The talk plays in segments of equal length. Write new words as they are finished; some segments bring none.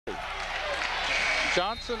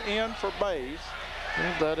Johnson in for Bays.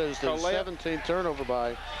 That is the Colette. 17th turnover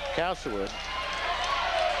by Castlewood.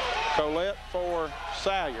 Colette for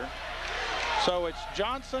Salyer. So it's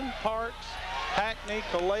Johnson, Parks, Hackney,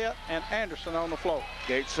 Colette, and Anderson on the floor.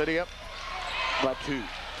 Gate City up by 2.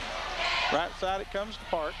 Right side it comes to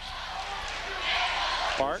Parks.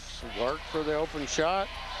 Parks work for the open shot.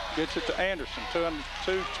 Gets it to Anderson.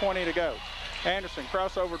 2:20 to go. Anderson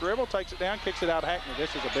crossover dribble, takes it down, kicks it out Hackney.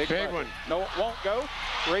 This is a big one. No, it won't go.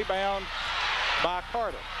 Rebound by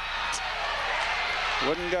Carter.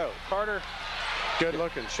 Wouldn't go. Carter. Good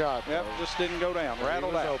looking shot. Yep, just didn't go down.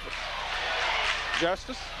 Rattled out. Open.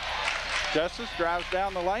 Justice drives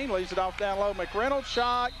down the lane, leaves it off down low. McReynolds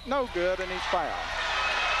shot, no good, and he's fouled.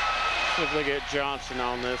 See if they get Johnson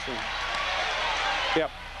on this one.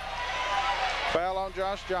 Yep. Foul on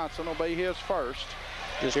Josh Johnson will be his first.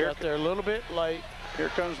 Just got there a little bit late. Here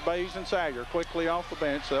comes Bays and Salyer quickly off the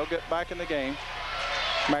bench. They'll get back in the game.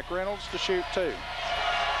 McReynolds to shoot 2.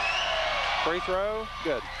 Free throw,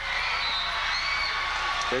 good.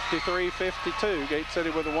 53-52, Gate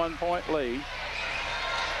City with a 1-point lead.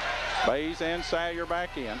 Bays and Salyer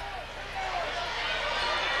back in.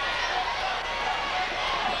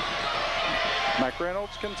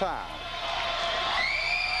 McReynolds can tie.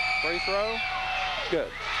 Free throw,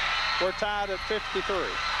 good. We're tied at 53.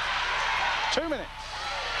 2 minutes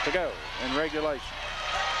to go in regulation.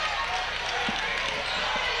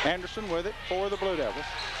 Anderson with it for the Blue Devils.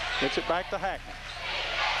 Gets it back to Hackney.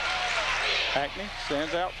 Hackney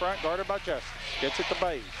stands out front, guarded by Justice. Gets it to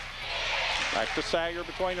Bays. Back to Salyer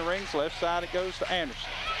between the rings. Left side it goes to Anderson.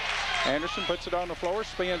 Anderson puts it on the floor,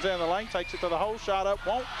 spins in the lane, takes it to the hole, shot up,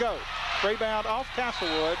 won't go. Rebound off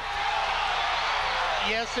Castlewood.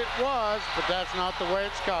 Yes, it was, but that's not the way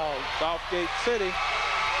it's called. It's off Gate City.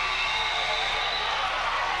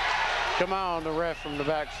 Come on, the ref from the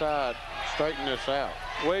backside. Straighten this out.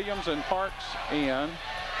 Williams and Parks in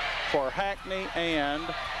for Hackney and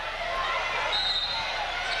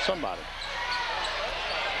somebody.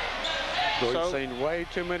 We've seen way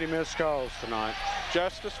too many missed calls tonight.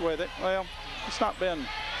 Justice with it. Well, it's not been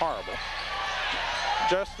horrible.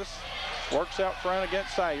 Justice works out front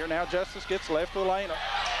against Salyer. Now Justice gets left of the lane,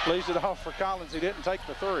 leaves it off for Collins. He didn't take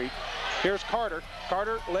the 3. Here's Carter.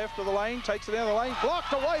 Carter left of the lane, takes it in the lane,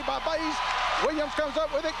 blocked away by Bays. Williams comes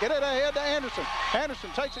up with it, get it ahead to Anderson. Anderson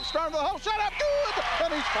takes it strong to the hole, shut up, good,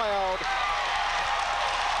 and he's fouled.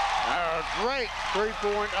 A great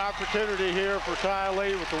 3-point opportunity here for Ty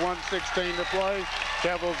Lee with the 1:16 to play.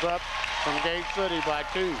 Devils up from Gate City by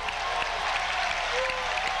 2.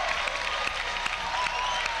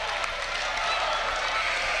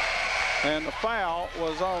 And the foul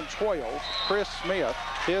was on 12. Chris Smith,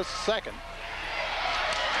 his second.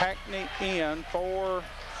 Hackney in for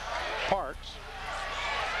Parks.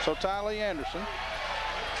 So Tylee Anderson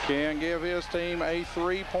can give his team a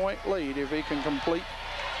 3-point lead if he can complete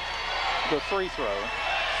the free throw.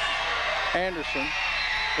 Anderson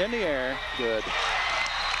in the air, good.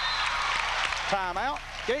 Timeout.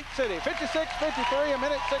 Gate City, 56-53,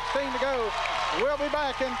 1:16 to go. We'll be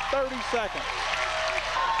back in 30 seconds.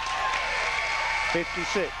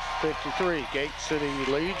 56-53, Gate City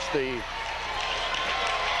leads the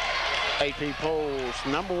AP polls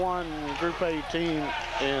 #1 Group A team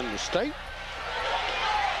in the state.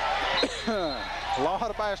 A lot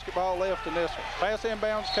of basketball left in this one. Pass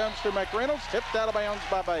inbounds comes to McReynolds, tipped out of bounds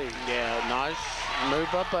by Bays. Yeah, nice move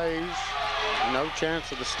by Bays. No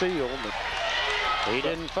chance of the steal, but he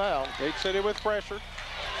didn't foul. Gate City with pressure.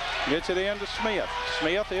 Gets it in to Smith.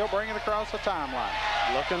 Smith, he'll bring it across the timeline.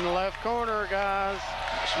 Look in the left corner, guys.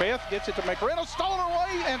 Smith gets it to McReynolds, stolen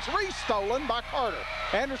away, and it's re-stolen by Carter.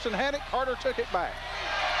 Anderson had it, Carter took it back.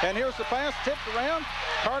 And here's the pass, tipped around.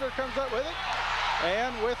 Carter comes up with it,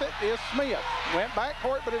 and with it is Smith. Went back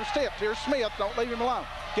court, but it was tipped. Here's Smith, don't leave him alone.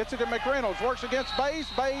 Gets it to McReynolds, works against Bays.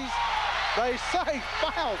 Bays, they say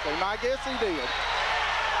fouls him. I guess he did.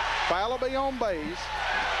 Foul will be on Bays.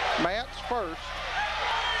 Matt's first.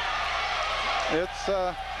 It's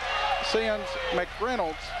sends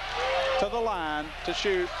McReynolds to the line to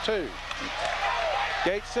shoot 2.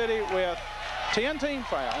 Gate City with 10 team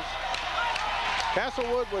fouls.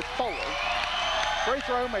 Castlewood with 4. Free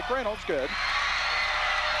throw, McReynolds, good.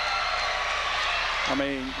 I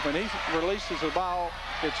mean, when he releases the ball,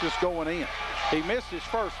 it's just going in. He missed his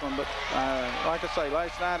first one, but like I say,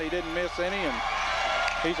 last night he didn't miss any, and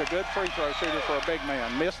he's a good free throw shooter for a big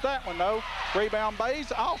man. Missed that one, though. Rebound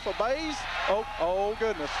Bays, off of Bays. Oh,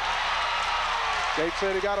 goodness. Gate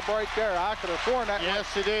City got a break there. I could have sworn that.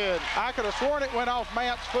 Yes, he did. I could have sworn it went off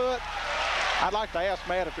Matt's foot. I'd like to ask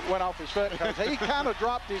Matt if it went off his foot, because he kind of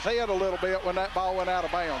dropped his head a little bit when that ball went out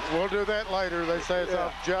of bounds. We'll do that later. They say it's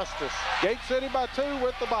off justice. Gate City by 2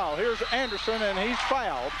 with the ball. Here's Anderson, and he's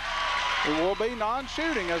fouled. It will be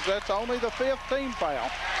non-shooting, as that's only the 5th team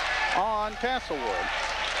foul on Castlewood.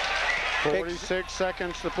 46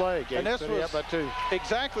 seconds to play. Gate City up by 2.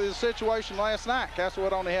 Exactly the situation last night.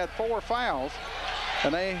 Castlewood only had 4 fouls,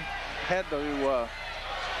 and they had to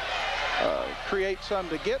create some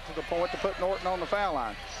to get to the point to put Norton on the foul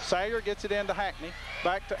line. Sayer gets it into Hackney,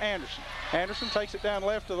 back to Anderson. Anderson takes it down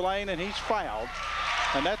left of the lane, and he's fouled.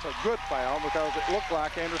 And that's a good foul, because it looked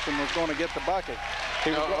like Anderson was going to get the bucket.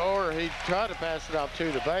 Or he tried to pass it off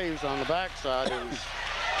to Baves on the backside. He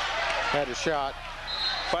had a shot.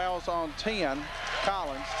 Fouls on 10.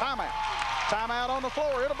 Collins. Timeout. Timeout on the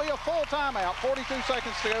floor. It'll be a full timeout. 42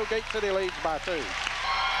 seconds to go. Gate City leads by 2.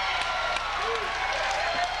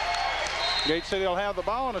 Gate City will have the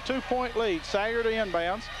ball in a 2-point lead. Sayer to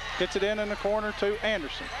inbounds. Gets it in the corner to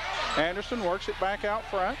Anderson. Anderson works it back out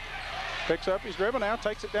front. Picks up his dribble now.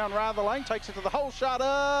 Takes it down right of the lane. Takes it to the hole. Shot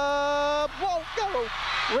up. Won't go.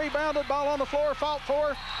 Rebounded. Ball on the floor. Fought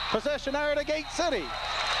for. Possession area to Gate City.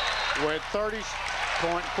 With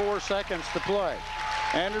 30.4 seconds to play.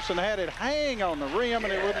 Anderson had it hang on the rim,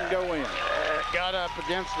 and it wouldn't go in. It got up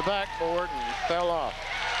against the backboard and fell off.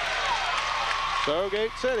 So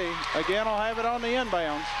Gate City, again, will have it on the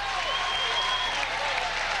inbounds.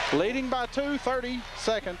 Leading by 2, 30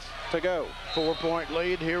 seconds to go. 4-point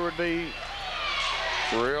lead here would be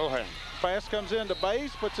real handy. Pass comes into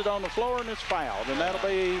Bays, puts it on the floor, and it's fouled. And that'll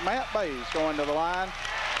be Matt Bays going to the line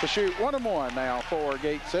to shoot 1 and 1 now for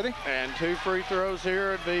Gate City. And 2 free throws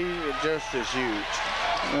here would be just as huge.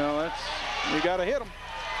 Well, you got to hit them.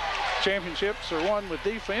 Championships are won with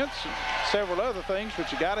defense and several other things,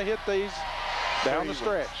 but you got to hit these down the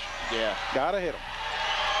stretch. Yeah. Got to hit them.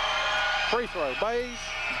 Free throw, Bays,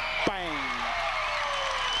 bang.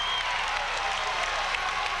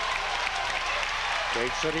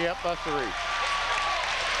 Gate City up by 3.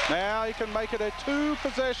 Now he can make it a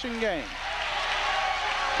 2-possession game.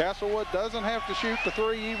 Castlewood doesn't have to shoot the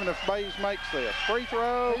 3 even if Bays makes this. Free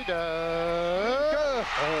throw. He does.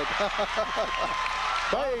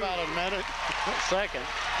 Good. About a minute. Second.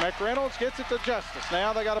 McReynolds gets it to Justice.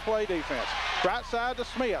 Now they got to play defense. Right side to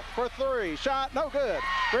Smith for 3. Shot, no good.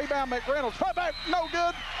 Rebound, McReynolds. Put back, no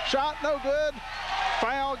good. Shot, no good.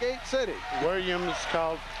 Foul, Gate City. Williams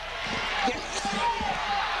called.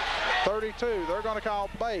 32. They're going to call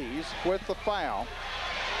Bays with the foul.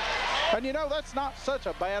 And you know, that's not such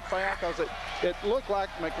a bad foul, because it looked like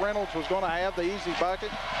McReynolds was going to have the easy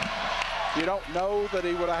bucket. You don't know that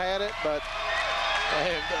he would have had it, but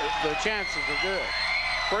The chances are good.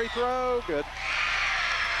 Free throw, good.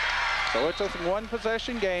 So it's a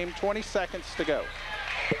 1-possession game, 20 seconds to go.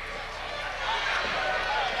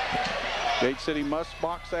 Gate City must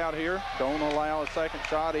box out here. Don't allow a second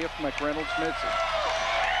shot if McReynolds misses.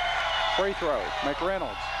 Free throw,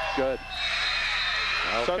 McReynolds, good.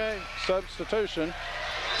 Okay. Substitution,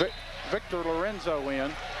 Victor Lorenzo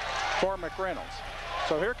in for McReynolds.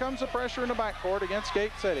 So here comes the pressure in the backcourt against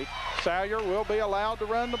Gate City. Salyer will be allowed to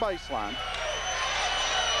run the baseline.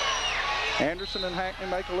 Anderson and Hackney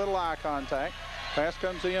make a little eye contact. Pass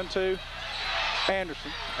comes in to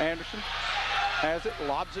Anderson. Anderson has it,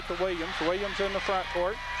 lobs it to Williams. Williams in the front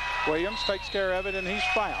court. Williams takes care of it, and he's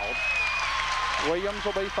fouled. Williams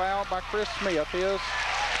will be fouled by Chris Smith, his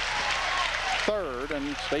 3rd,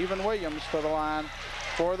 and Stephen Williams to the line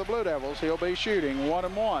for the Blue Devils. He'll be shooting 1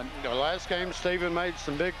 and 1. The last game, Stephen made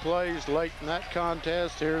some big plays late in that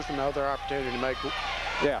contest. Here's another opportunity to make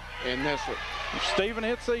in this one. If Stephen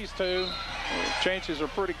hits these 2, chances are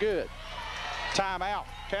pretty good. Timeout.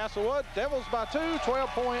 Castlewood, Devils by 2,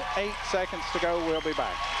 12.8 seconds to go. We'll be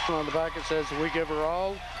back. On the back it says, we give her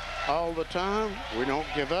all the time. We don't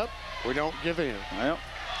give up. We don't give in. Well,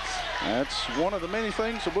 that's one of the many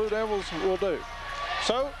things the Blue Devils will do.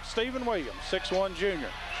 So, Stephen Williams, 6'1" junior.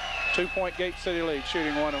 2-point Gate City lead,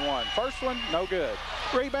 shooting 1 and 1. First one, no good.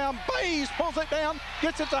 Rebound, Bays pulls it down,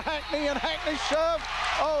 gets it to Hackney, and Hackney shove.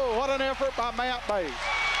 Oh, what an effort by Matt Bays.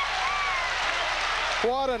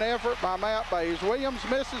 What an effort by Matt Bays. Williams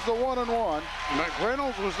misses the 1 and 1.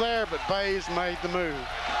 McReynolds was there, but Bays made the move.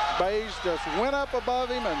 Bays just went up above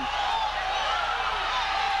him,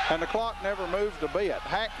 and the clock never moved a bit.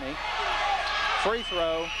 Hackney, free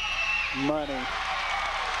throw, money.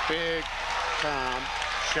 Big time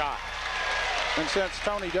shot. And since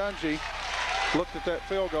Tony Dungy looked at that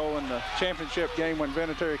field goal in the championship game when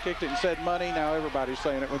Vinatieri kicked it and said money, now everybody's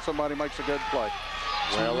saying it when somebody makes a good play.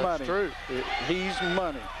 Well, money. that's true. He's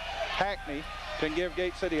money. Hackney can give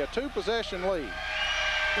Gate City a 2-possession lead.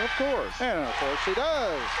 Of course. And of course she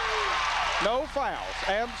does. No fouls.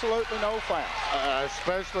 Absolutely no fouls.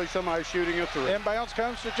 Especially somebody shooting a three. Inbounds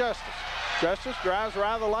comes to Justice. Justice drives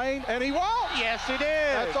right of the lane, and he walks. Yes, he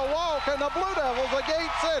did. That's a walk, and the Blue Devils of Gate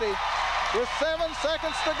City, with 7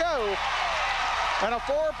 seconds to go, and a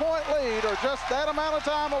 4-point lead, are just that amount of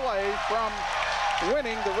time away from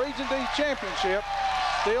winning the Region D championship.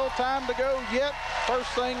 Still time to go yet. First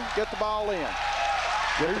thing, get the ball in.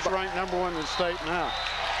 Who's ranked number 1 in the state now?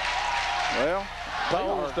 Well,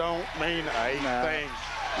 polls don't mean a thing.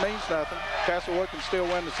 Means nothing. Castlewood can still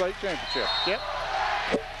win the state championship. Yep.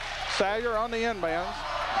 Salyer on the inbounds,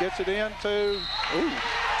 gets it into,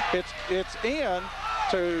 it's in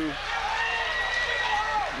to.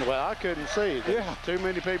 Well, I couldn't see. There's too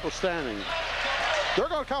many people standing. They're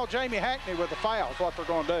going to call Jamie Hackney with the foul is what they're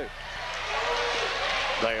going to do.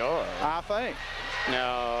 They are. I think.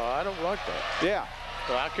 No, I don't like that. Yeah.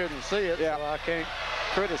 But I couldn't see it, so I can't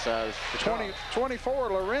criticize. 24,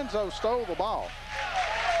 Lorenzo stole the ball.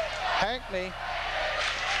 Hackney,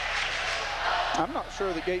 I'm not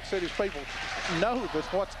sure the Gate City's people know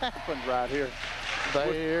what's happened right here.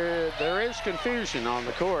 There is confusion on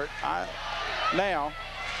the court. Now,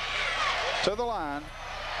 to the line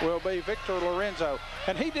will be Victor Lorenzo.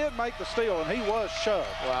 And he did make the steal, and he was shoved.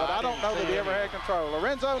 Well, but I don't know that he ever had control.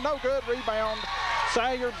 Lorenzo, no good. Rebound,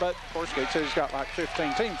 Salyer. But, of course, Gate City's got like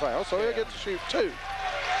 15 team fouls, so he'll get to shoot 2.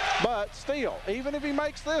 But still, even if he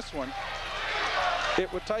makes this one,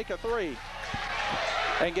 it would take a 3.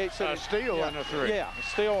 And Gate City. A steal and a 3. Yeah, a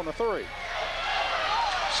steal and a 3.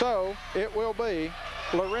 So it will be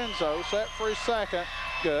Lorenzo set for his second.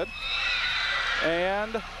 Good.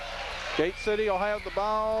 And Gate City will have the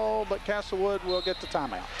ball, but Castlewood will get the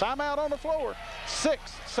timeout. Timeout on the floor. 6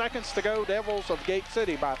 seconds to go. Devils of Gate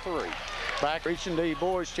City by 3. Back Region D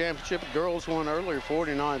Boys Championship. Girls won earlier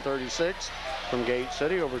 49-36 from Gate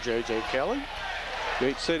City over J.J. Kelly.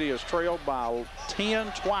 Gate City has trailed by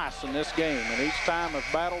 10 twice in this game, and each time has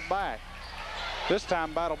battled back. This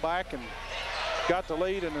time battled back and got the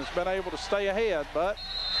lead and has been able to stay ahead, but...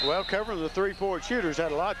 Well, covering the 3-point shooters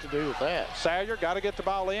had a lot to do with that. Salyer got to get the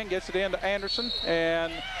ball in, gets it into Anderson,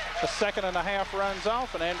 and a 2.5 runs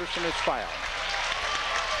off, and Anderson is fouled.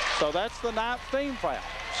 So that's the 9th team foul.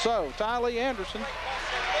 So Tylee Anderson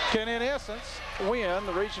can, in essence, win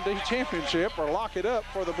the Region D championship or lock it up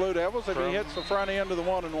for the Blue Devils if he hits the front end of the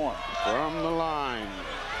 1-and-1. From the line.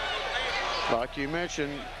 Like you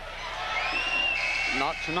mentioned,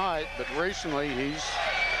 not tonight, but recently he's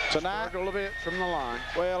struggled a bit from the line.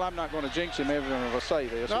 Well, I'm not going to jinx him even if I say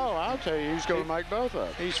this. No, I'll tell you, he's going to make both of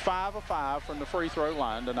them. He's 5 of 5 from the free throw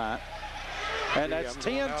line tonight. And that's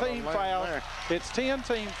 10 team fouls. It's 10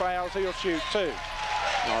 team fouls. He'll shoot 2.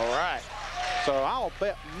 All right. So I'll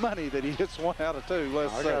bet money that he hits 1 out of 2.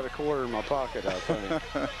 I got a quarter in my pocket, I think.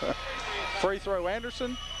 Free throw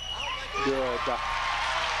Anderson. Good.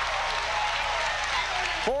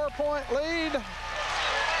 4-point lead.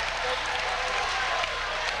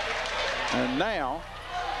 And now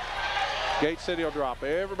Gate City will drop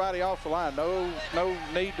everybody off the line. No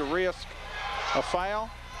need to risk a foul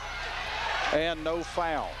and no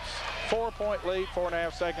fouls. 4-point lead,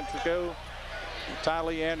 4.5 seconds to go.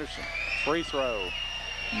 Tylee Anderson, free throw,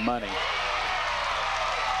 money.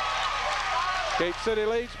 Gate City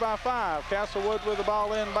leads by 5. Castlewood with the ball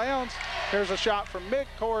inbounds. Here's a shot from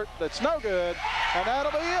midcourt that's no good, and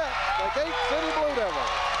that'll be it. The Gate City Blue Devils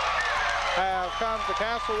have come to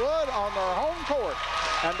Castlewood on their home court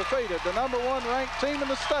and defeated the #1 ranked team in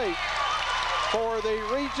the state for the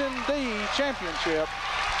Region D championship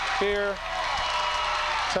here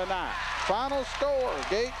tonight. Final score,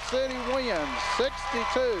 Gate City wins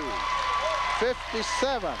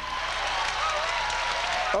 62-57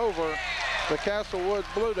 over the Castlewood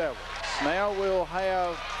Blue Devils. Now we'll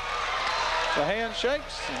have the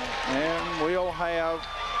handshakes and we'll have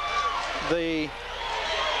the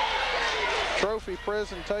trophy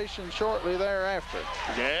presentation shortly thereafter.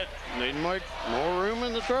 Yeah, need to make more room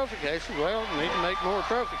in the trophy cases. Well, need to make more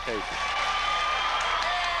trophy cases.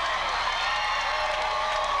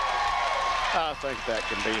 I think that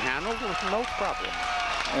can be handled with no problem.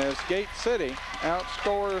 As Gate City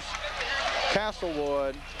outscores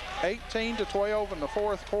Castlewood 18-12 in the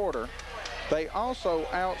 4th quarter. They also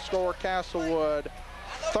outscore Castlewood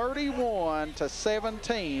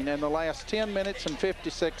 31-17 in the last 10 minutes and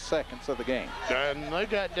 56 seconds of the game. And they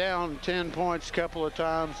got down 10 points a couple of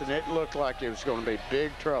times, and it looked like it was going to be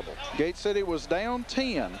big trouble. Gate City was down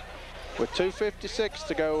 10 with 2:56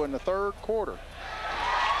 to go in the 3rd quarter.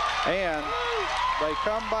 And they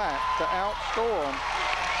come back to outscore them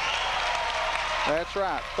That's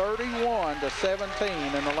right,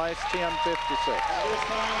 31-17 in the last 10:56.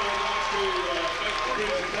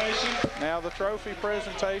 Now the trophy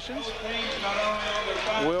presentations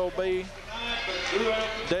will be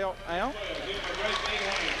dealt out.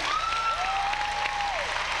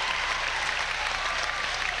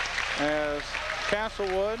 As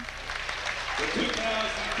Castlewood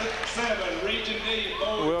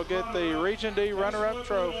will get the Region D runner-up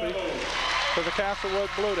trophy for the Castlewood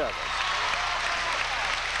Blue Devils.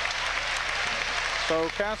 So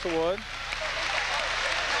Castlewood,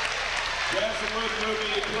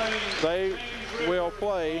 they will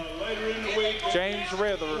play James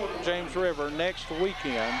River next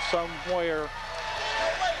weekend somewhere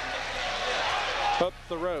up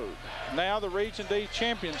the road. Now the Region D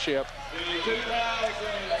Championship. The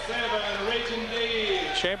 2007 Region D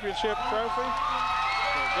Championship trophy for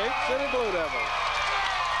Gate City Blue Devils.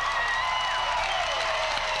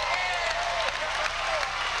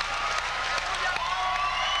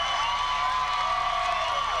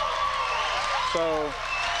 So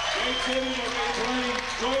Gate City will be playing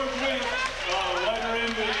George Wick later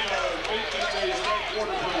in the state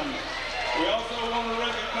quarterfinals. We also want to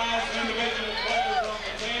recognize individual players on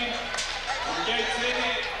the team. From Gate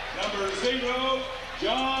City, number 0,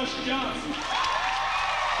 Josh Johnson.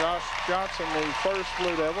 Josh Johnson, the first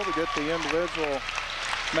Blue Devil to get the individual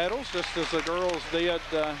medals, just as the girls did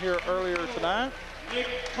here earlier tonight. Nick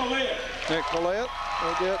Collette. Nick Collette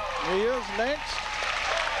will get his next.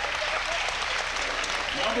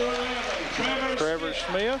 Number 11, Trevor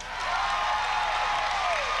Smith.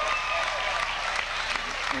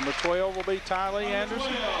 Number 12 will be Tylee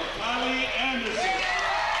Anderson. Tylee Anderson.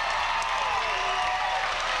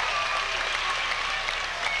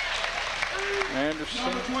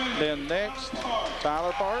 Then next,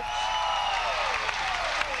 Tyler Parks.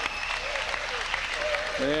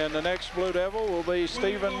 And the next Blue Devil will be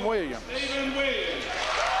Stephen Williams. Stephen Williams.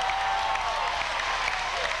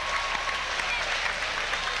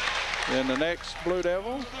 Then the next Blue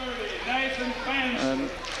Devil. Nathan Fanson.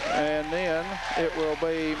 And then it will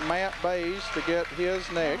be Matt Bays to get his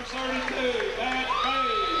next. 32, Matt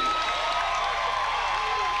Bays.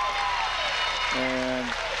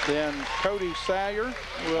 And then Cody Salyer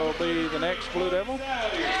will be the next Blue Devil.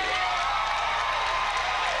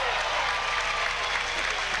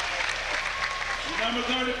 Number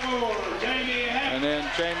 34, Jamie Hackney. And then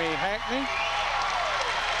Jamie Hackney.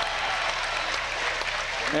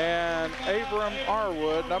 And Abram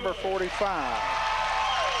Arwood, number 45.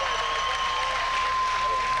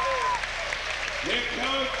 Head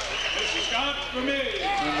coach, Mr. Scott Vermillion.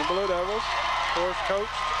 And the Blue Devils, of course,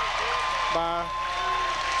 coached by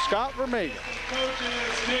Scott Vermillion.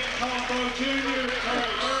 Coaches Nick Colbro Jr.,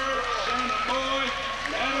 Terry Bird, Shannon Boyd,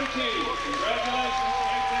 and Adam T. Congratulations,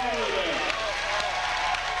 Gate City Blue Devils.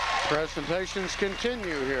 Presentations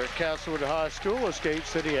continue here at Castlewood High School as Gate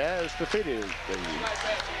City has defeated the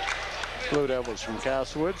Blue Devils from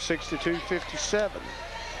Castlewood 62-57.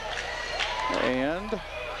 And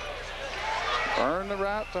earn the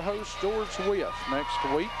right to host George Wythe next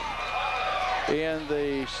week in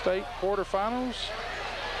the state quarterfinals,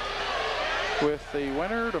 with the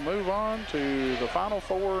winner to move on to the Final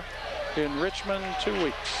Four in Richmond 2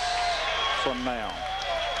 weeks from now.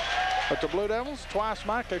 But the Blue Devils, twice,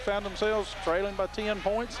 Mike, they found themselves trailing by 10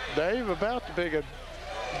 points. Dave, about to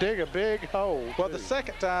dig a big hole. Well, the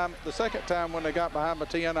second time when they got behind by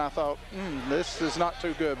 10, I thought, this is not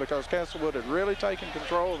too good, because Castlewood had really taken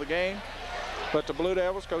control of the game. But the Blue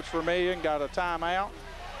Devils, Coach Vermillion, got a timeout.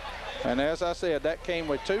 And as I said, that came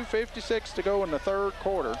with 2:56 to go in the third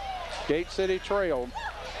quarter. Gate City trailed.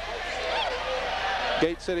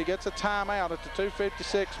 Gate City gets a timeout at the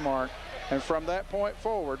 2:56 mark. And from that point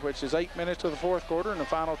forward, which is 8 minutes of the fourth quarter and the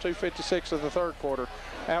final 2:56 of the third quarter,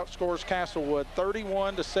 outscores Castlewood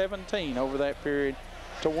 31-17 over that period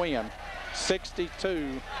to win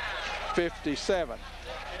 62-57.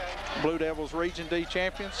 Blue Devils Region D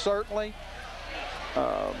champions, certainly.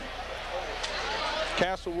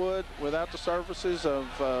 Castlewood, without the services of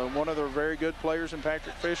one of their very good players in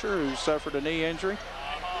Patrick Fisher, who suffered a knee injury.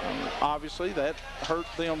 Obviously, that hurt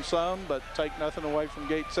them some, but take nothing away from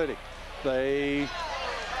Gate City. They,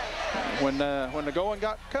 when the going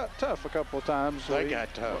got tough a couple of times, they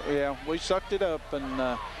got tough. Yeah, we sucked it up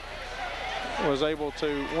and was able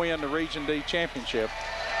to win the Region D championship.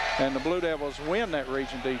 And the Blue Devils win that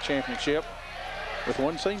Region D championship with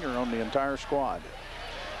one senior on the entire squad.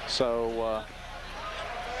 So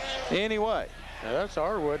anyway. Yeah, that's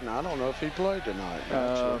Arwood, and I don't know if he played tonight.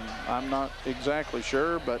 I'm not exactly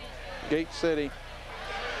sure, but Gate City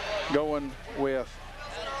going with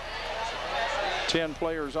 10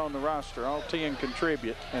 players on the roster. All 10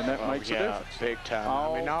 contribute, and that makes a difference. Big time.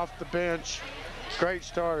 I mean, off the bench, great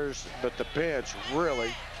starters, but the bench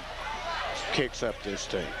really kicks up this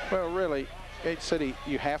team. Well, really, Gate City,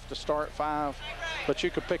 you have to start 5, but you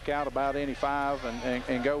could pick out about any 5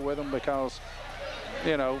 and go with them because,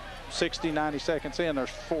 you know, 60, 90 seconds in,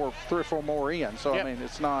 there's 3 or 4 more in. So, I mean,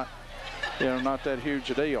 it's not, you know, not that huge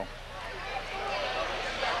a deal.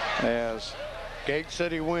 As Gate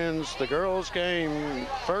City wins the girls' game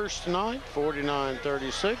first tonight,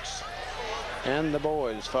 49-36. And the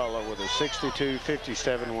boys follow with a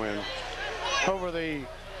 62-57 win over the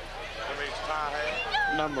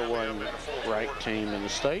 #1 ranked team in the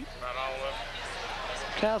state,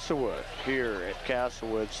 Castlewood, here at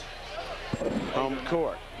Castlewood's home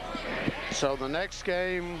court. So the next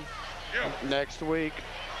game next week,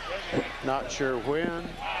 not sure when.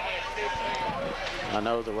 I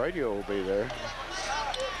know the radio will be there.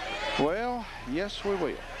 Well, yes, we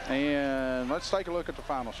will. And let's take a look at the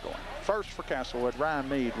final score. First for Castlewood, Ryan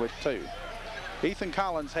Mead with 2. Ethan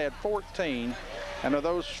Collins had 14, and of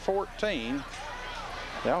those 14,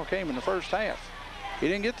 they all came in the first half. He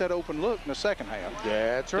didn't get that open look in the second half.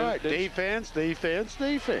 That's right. Defense, defense,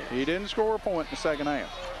 defense. He didn't score a point in the second half.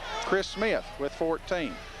 Chris Smith with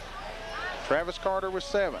 14. Travis Carter with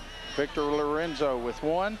 7. Victor Lorenzo with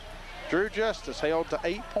 1. Drew Justice held to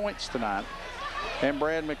 8 points tonight, and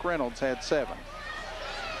Brad McReynolds had 7.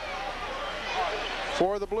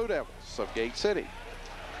 For the Blue Devils of Gate City,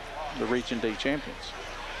 the Region D champions,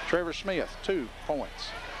 Trevor Smith, 2 points.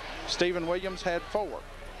 Stephen Williams had 4.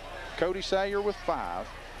 Cody Sayer with 5.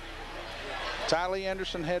 Tylee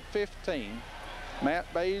Anderson had 15.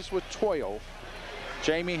 Matt Bays with 12.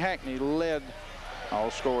 Jamie Hackney led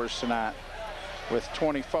all scorers tonight with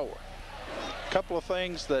 24. A couple of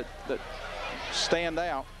things that stand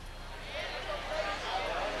out.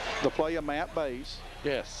 The play of Matt Bays.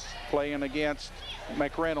 Yes. Playing against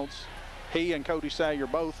McReynolds. He and Cody Sayer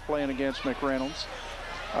both playing against McReynolds.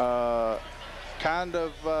 Kind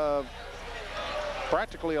of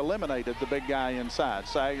practically eliminated the big guy inside.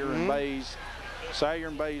 Sayer and Bays. Sayer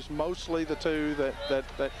and Bays mostly the two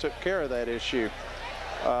that took care of that issue.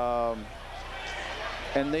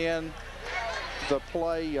 And then the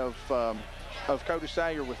play of Cody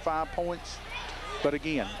Sayer with 5 points. But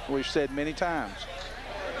again, we've said many times,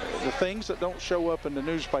 the things that don't show up in the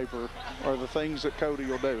newspaper are the things that Cody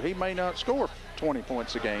will do. He may not score 20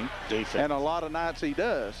 points a game, and a lot of nights he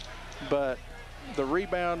does, but the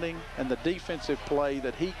rebounding and the defensive play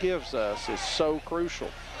that he gives us is so crucial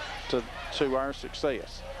to our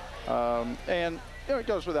success. And you know, it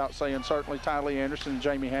goes without saying, certainly Tylee Anderson and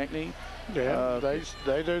Jamie Hackney. Yeah,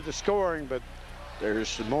 they do the scoring, but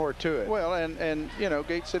there's more to it. Well, and you know,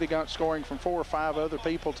 Gate City got scoring from 4 or 5 other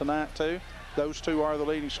people tonight too. Those 2 are the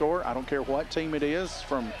leading scorer. I don't care what team it is,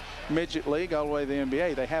 from midget league all the way to the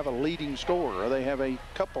NBA. They have a leading scorer, or they have a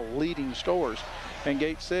couple leading scorers. And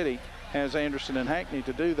Gate City has Anderson and Hackney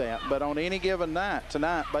to do that. But on any given night,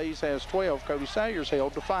 tonight, Bays has 12. Cody Sayers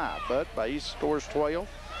held to 5, but Bays scores 12.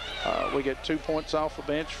 We get 2 points off the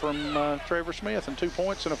bench from Trevor Smith, and 2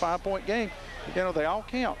 points in a 5-point game. You know, they all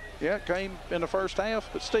count. Yeah, it came in the first half,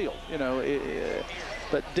 but still, you know,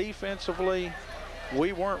 but defensively,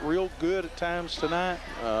 we weren't real good at times tonight.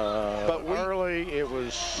 But early it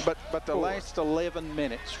was. But the last 11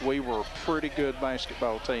 minutes, we were a pretty good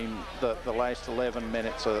basketball team. The last 11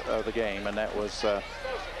 minutes of the game, and that was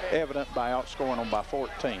evident by outscoring them by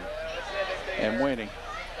 14 and winning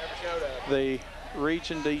the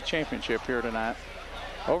Region D championship here tonight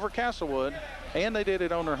over Castlewood, and they did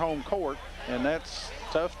it on their home court, and that's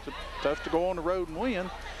tough to go on the road and win.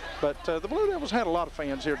 But the Blue Devils had a lot of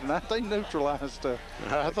fans here tonight. They neutralized.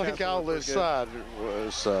 I think all this side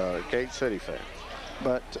was Gate City fans.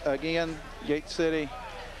 But again, Gate City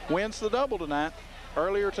wins the double tonight.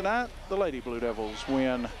 Earlier tonight, the Lady Blue Devils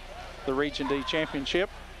win the Region D championship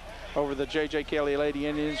over the J.J. Kelly Lady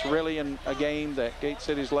Indians, really in a game that Gate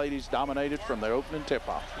City's ladies dominated from the opening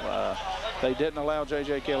tip-off. They didn't allow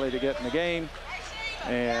J.J. Kelly to get in the game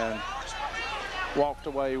and walked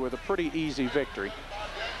away with a pretty easy victory.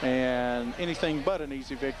 And anything but an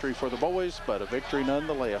easy victory for the boys, but a victory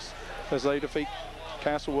nonetheless as they defeat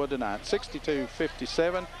Castlewood tonight,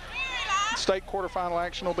 62-57. State quarterfinal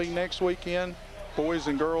action will be next weekend. Boys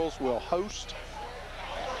and girls will host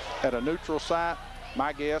at a neutral site.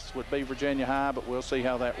 My guess would be Virginia High, but we'll see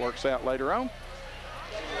how that works out later on.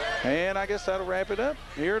 And I guess that'll wrap it up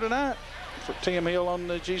here tonight. For Tim Hill on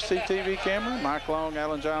the GCTV camera, Mike Long,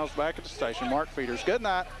 Alan Giles back at the station. Mark Feeders, good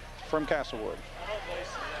night from Castlewood.